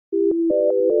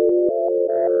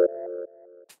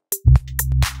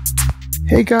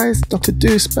Hey guys, Dr.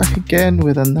 Deuce back again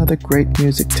with another great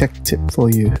music tech tip for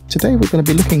you. Today we're going to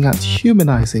be looking at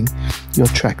humanizing your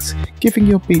tracks, giving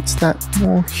your beats that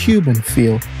more human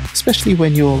feel, especially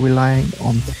when you're relying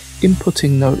on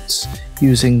inputting notes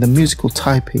using the musical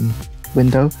typing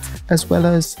window as well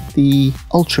as the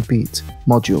Ultrabeat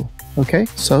module. Okay,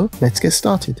 so let's get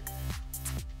started.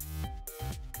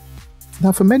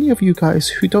 Now, for many of you guys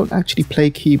who don't actually play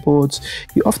keyboards,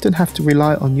 you often have to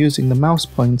rely on using the mouse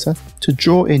pointer to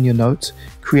draw in your notes,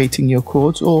 creating your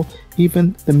chords, or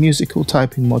even the musical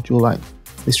typing module like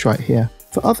this right here.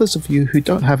 For others of you who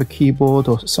don't have a keyboard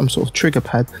or some sort of trigger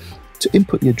pad to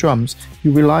input your drums,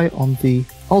 you rely on the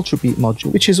Ultrabeat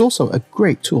module, which is also a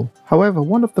great tool. However,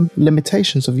 one of the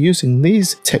limitations of using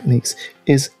these techniques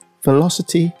is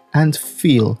velocity and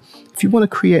feel. If you want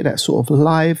to create that sort of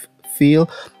live feel,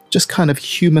 just kind of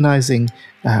humanizing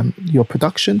your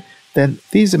production, then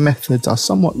these methods are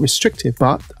somewhat restrictive,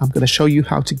 but I'm going to show you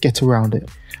how to get around it.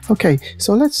 Okay,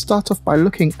 so let's start off by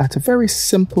looking at a very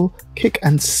simple kick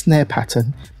and snare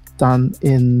pattern done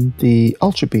in the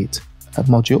Ultrabeat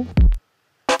module.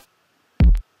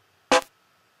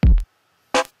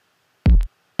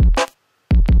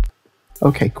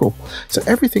 Okay, cool. So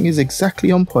everything is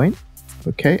exactly on point.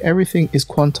 Okay, everything is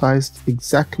quantized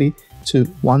exactly to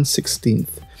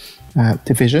 1/16th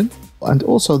division, and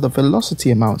also the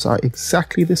velocity amounts are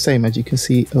exactly the same as you can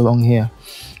see along here.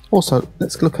 Also,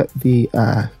 let's look at the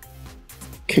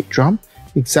kick drum,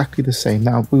 exactly the same.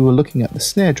 Now, we were looking at the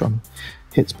snare drum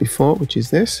hits before, which is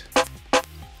this,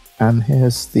 and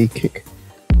here's the kick.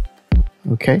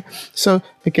 Okay, so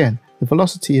again, the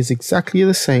velocity is exactly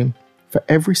the same for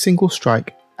every single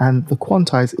strike, and the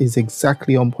quantize is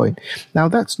exactly on point. Now,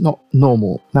 that's not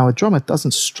normal. Now, a drummer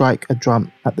doesn't strike a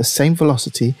drum at the same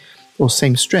velocity or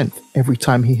same strength every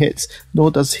time he hits,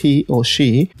 nor does he or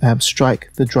she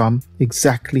strike the drum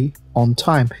exactly on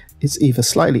time. It's either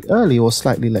slightly early or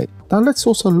slightly late. Now, let's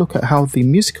also look at how the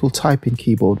musical typing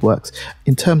keyboard works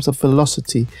in terms of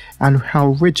velocity and how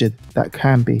rigid that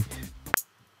can be.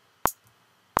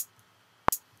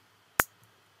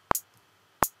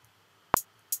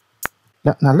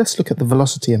 Now let's look at the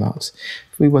velocity amounts.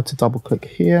 If we were to double click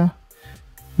here,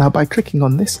 now by clicking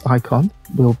on this icon,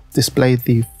 we'll display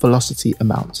the velocity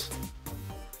amounts.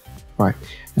 Right,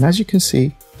 and as you can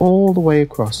see, all the way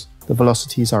across, the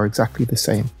velocities are exactly the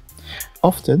same.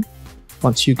 Often,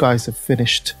 once you guys have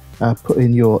finished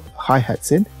putting your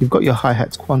hi-hats in, you've got your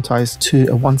hi-hats quantized to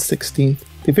a 1/16th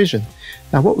division.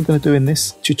 Now what we're going to do in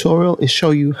this tutorial is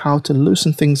show you how to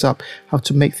loosen things up, how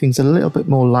to make things a little bit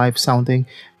more live sounding,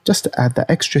 just to add that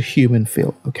extra human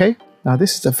feel. Okay, now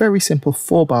this is a very simple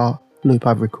 4-bar loop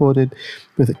I've recorded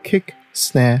with a kick,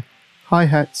 snare,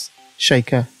 hi-hats,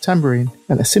 shaker, tambourine,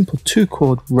 and a simple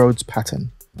 2-chord Rhodes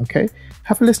pattern. Okay,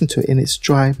 have a listen to it in its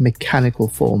dry mechanical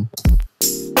form.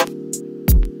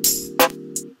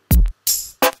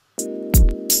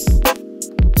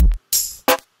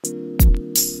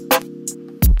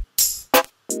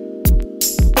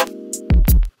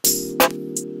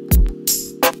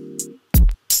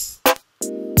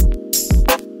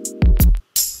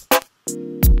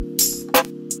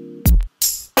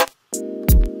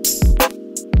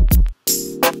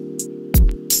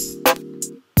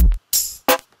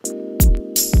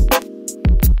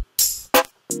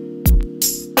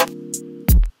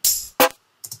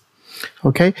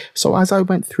 Okay, so as I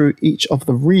went through each of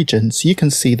the regions, you can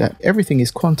see that everything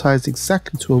is quantized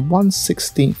exactly to a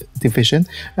 1/16th division,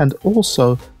 and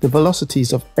also the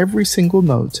velocities of every single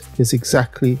note is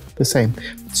exactly the same.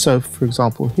 So for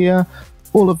example here,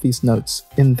 all of these notes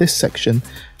in this section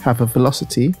have a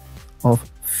velocity of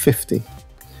 50,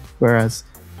 whereas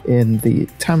in the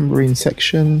tambourine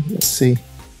section, let's see,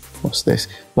 what's this,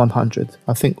 100.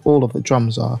 I think all of the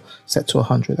drums are set to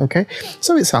 100. Okay,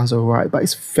 so it sounds all right, but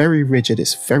it's very rigid,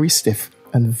 it's very stiff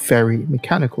and very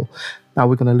mechanical. Now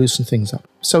we're going to loosen things up.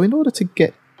 So in order to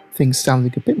get things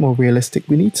sounding a bit more realistic,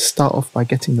 we need to start off by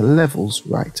getting the levels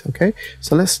right. Okay,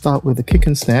 so let's start with the kick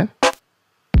and snare.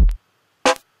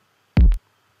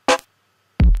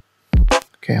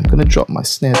 Okay, I'm going to drop my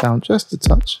snare down just a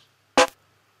touch.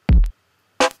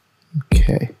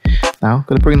 Okay, now I'm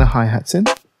going to bring the hi-hats in.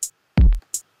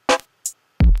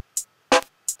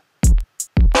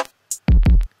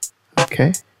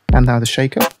 Okay, and now the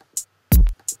shaker.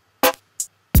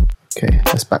 Okay,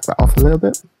 let's back that off a little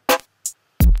bit.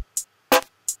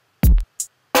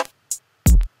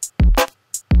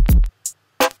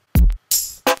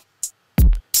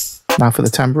 Now for the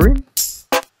tambourine.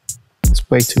 It's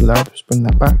way too loud, just bring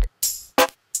that back.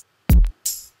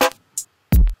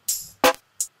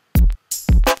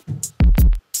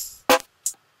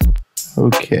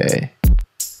 Okay.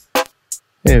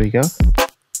 There we go.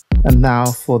 And now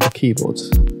for the keyboards.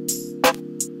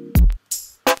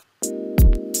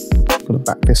 I'm going to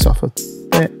back this off a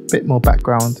bit more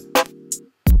background.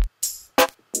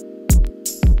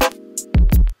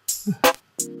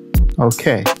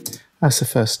 Okay, that's the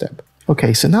first step.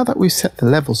 Okay, so now that we've set the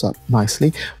levels up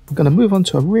nicely, we're going to move on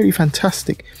to a really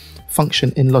fantastic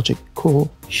function in Logic called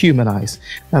Humanize.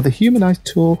 Now the Humanize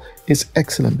tool is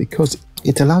excellent because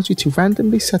it allows you to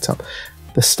randomly set up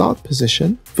the start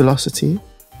position, velocity,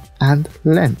 and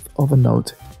length of a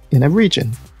note in a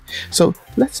region. So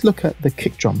let's look at the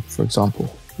kick drum, for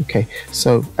example. Okay,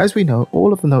 so as we know,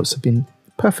 all of the notes have been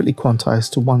perfectly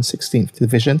quantized to 1/16th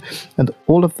division, and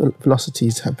all of the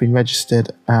velocities have been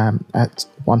registered at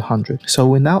 100. So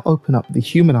we now open up the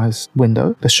Humanize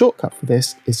window. The shortcut for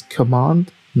this is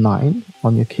Command 9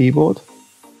 on your keyboard,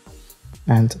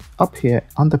 and up here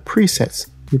under presets,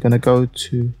 you're going to go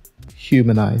to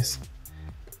Humanize.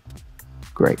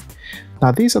 Great.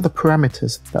 Now these are the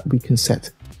parameters that we can set.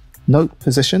 Note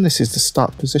position, this is the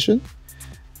start position,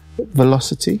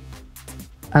 velocity,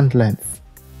 and length.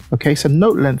 Okay, so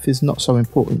note length is not so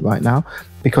important right now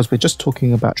because we're just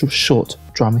talking about short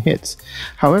drum hits.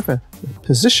 However,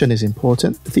 position is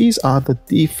important. These are the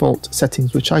default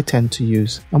settings which I tend to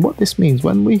use. And what this means,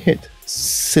 when we hit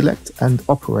select and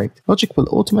operate, Logic will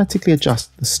automatically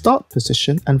adjust the start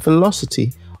position and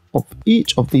velocity of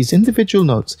each of these individual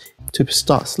notes to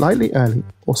start slightly early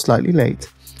or slightly late,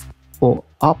 or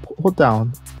up or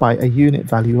down by a unit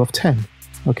value of 10.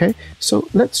 Okay, so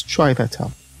let's try that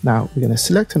out. Now we're going to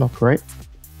select and operate,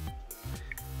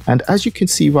 and as you can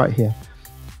see right here,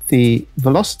 the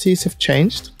velocities have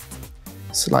changed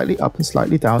slightly up and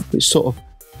slightly down, which sort of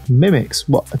mimics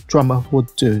what a drummer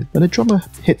would do. When a drummer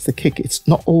hits the kick, it's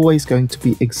not always going to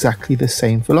be exactly the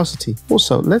same velocity.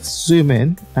 Also, let's zoom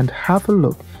in and have a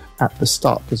look at the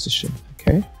start position.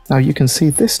 Okay, now you can see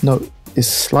this note is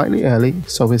slightly early,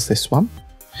 so is this one,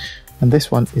 and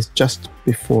this one is just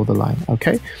before the line.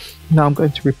 Okay, now I'm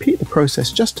going to repeat the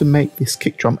process just to make this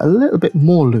kick drum a little bit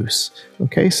more loose.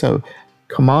 Okay, so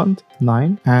Command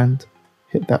 9 and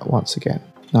hit that once again.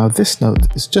 Now this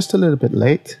note is just a little bit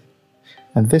late,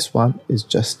 and this one is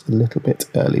just a little bit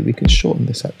early. We can shorten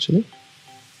this actually.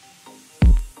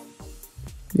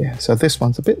 Yeah, so this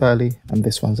one's a bit early and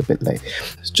this one's a bit late.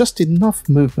 It's just enough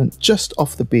movement just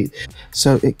off the beat,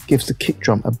 so it gives the kick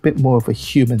drum a bit more of a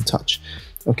human touch.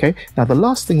 Okay, now the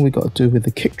last thing we got to do with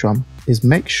the kick drum is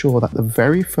make sure that the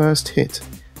very first hit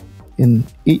in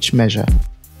each measure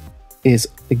is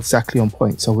exactly on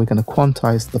point. So we're going to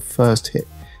quantize the first hit,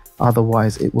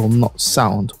 otherwise it will not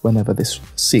sound whenever this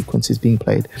sequence is being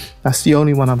played. That's the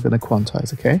only one I'm going to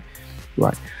quantize. Okay,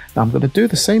 right, now I'm going to do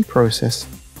the same process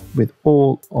with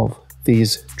all of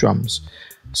these drums.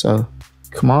 So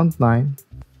Command 9,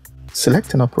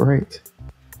 select and operate,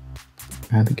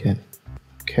 and again.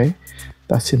 Okay,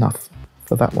 that's enough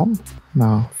for that one.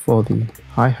 Now for the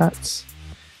hi-hats,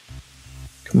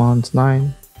 Command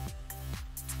 9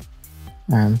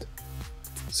 and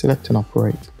select and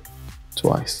operate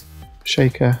twice.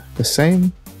 Shaker the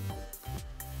same,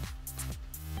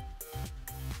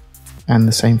 and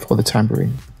the same for the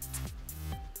tambourine.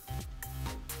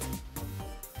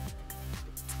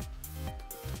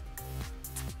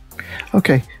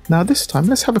 Okay, now this time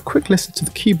let's have a quick listen to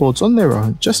the keyboards on their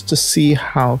own just to see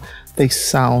how they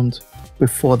sound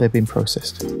before they've been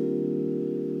processed.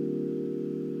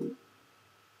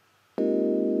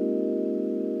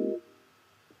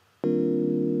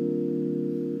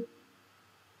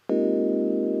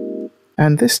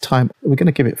 And this time we're going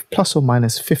to give it plus or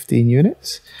minus 15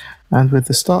 units, and with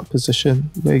the start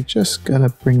position we're just going to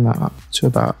bring that up to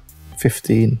about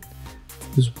 15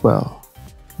 as well.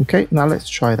 Okay, now let's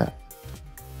try that.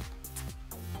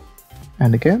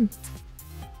 And again,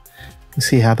 let's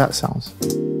see how that sounds.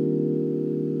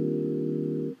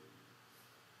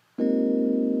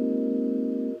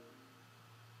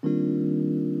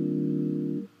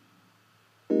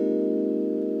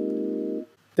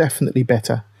 Definitely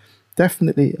better.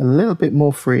 Definitely a little bit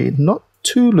more free, not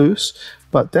too loose,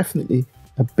 but definitely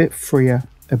a bit freer,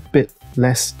 a bit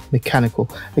less mechanical.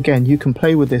 Again, you can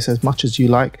play with this as much as you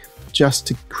like, just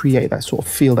to create that sort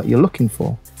of feel that you're looking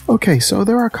for. Okay, so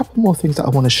there are a couple more things that I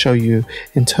want to show you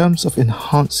in terms of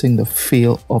enhancing the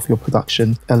feel of your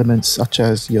production elements, such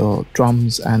as your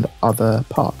drums and other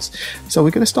parts. So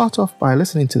we're going to start off by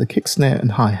listening to the kick, snare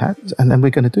and hi-hat, and then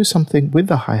we're going to do something with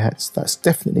the hi-hats that's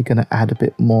definitely going to add a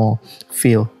bit more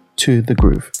feel to the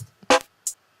groove.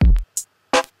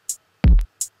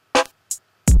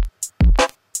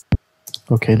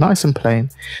 Okay, nice and plain.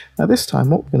 Now this time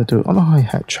what we're going to do on a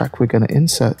hi-hat track, we're going to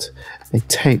insert a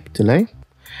tape delay,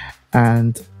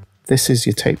 and this is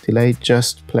your tape delay,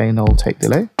 just plain old tape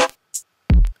delay.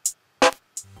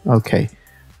 Okay,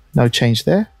 no change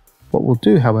there. What we'll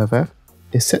do, however,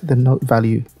 is set the note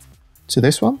value to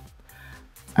this one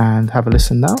and have a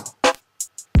listen now.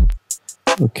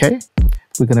 Okay,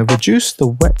 we're going to reduce the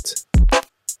wet.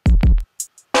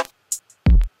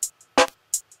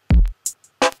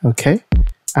 Okay,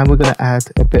 and we're going to add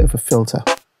a bit of a filter.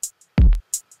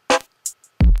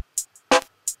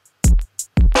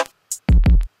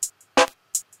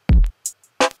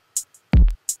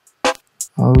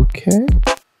 Okay,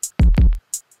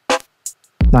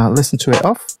 now listen to it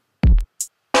off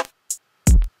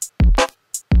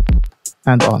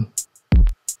and on.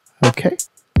 Okay,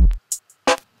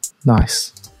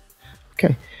 nice.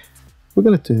 Okay, we're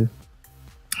going to do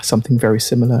something very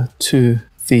similar to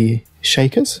the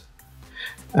shakers,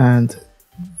 and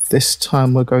this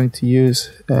time we're going to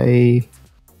use a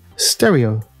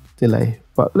stereo delay,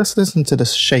 but let's listen to the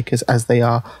shakers as they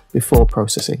are before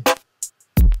processing.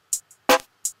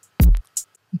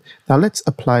 Now let's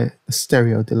apply a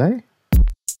stereo delay.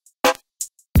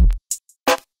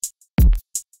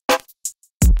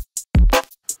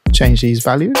 Change these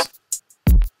values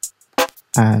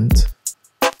and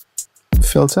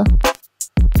filter.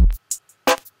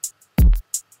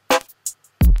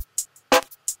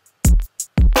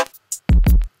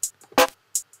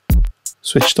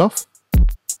 Switched off,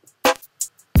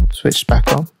 switched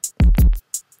back on.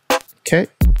 Okay,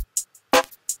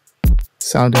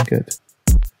 sounding good.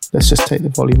 Let's just take the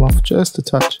volume off just a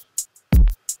touch.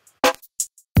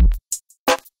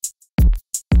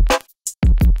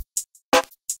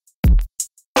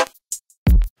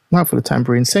 Now for the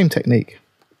tambourine, same technique.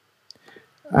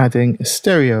 Adding a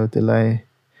stereo delay,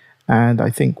 and I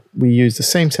think we use the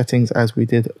same settings as we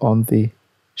did on the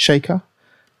shaker.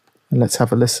 And let's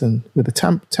have a listen with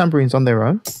the tambourines on their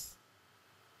own.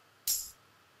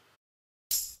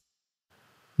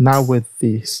 Now with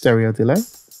the stereo delay.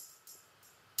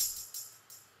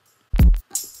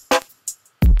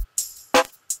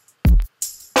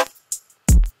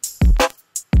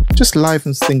 Just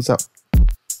livens things up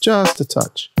just a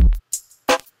touch.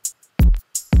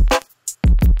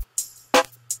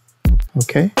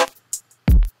 Okay.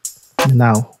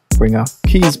 Now bring our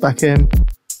keys back in.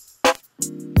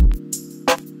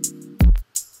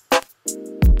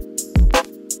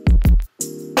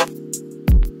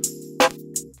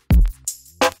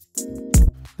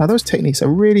 Now those techniques are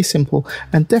really simple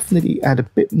and definitely add a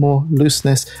bit more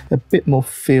looseness, a bit more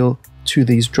feel to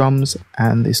these drums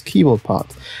and this keyboard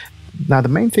part. Now the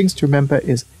main things to remember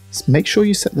is make sure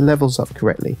you set the levels up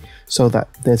correctly so that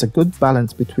there's a good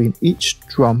balance between each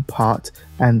drum part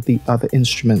and the other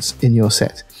instruments in your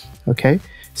set. Okay.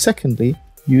 Secondly,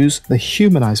 use the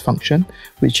Humanize function,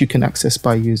 which you can access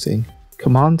by using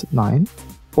Command 9,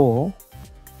 or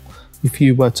if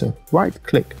you were to right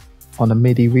click on a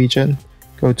MIDI region,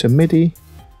 go to MIDI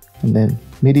and then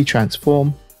MIDI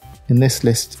transform. In this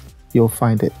list, you'll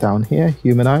find it down here,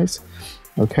 Humanize.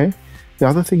 Okay. The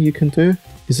other thing you can do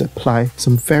is apply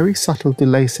some very subtle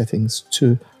delay settings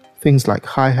to things like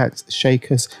hi-hats,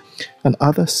 shakers, and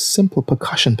other simple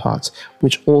percussion parts,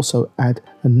 which also add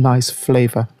a nice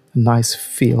flavor, a nice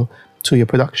feel to your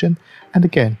production. And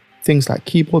again, things like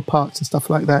keyboard parts and stuff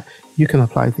like that, you can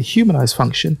apply the Humanize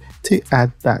function to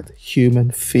add that human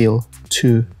feel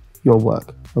to your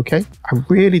work. Okay, I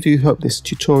really do hope this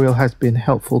tutorial has been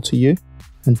helpful to you,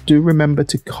 and do remember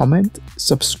to comment,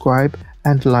 subscribe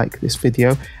and like this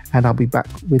video, and I'll be back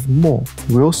with more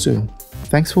real soon.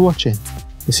 Thanks for watching.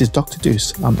 This is Dr.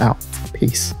 Deuce. I'm out.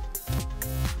 Peace.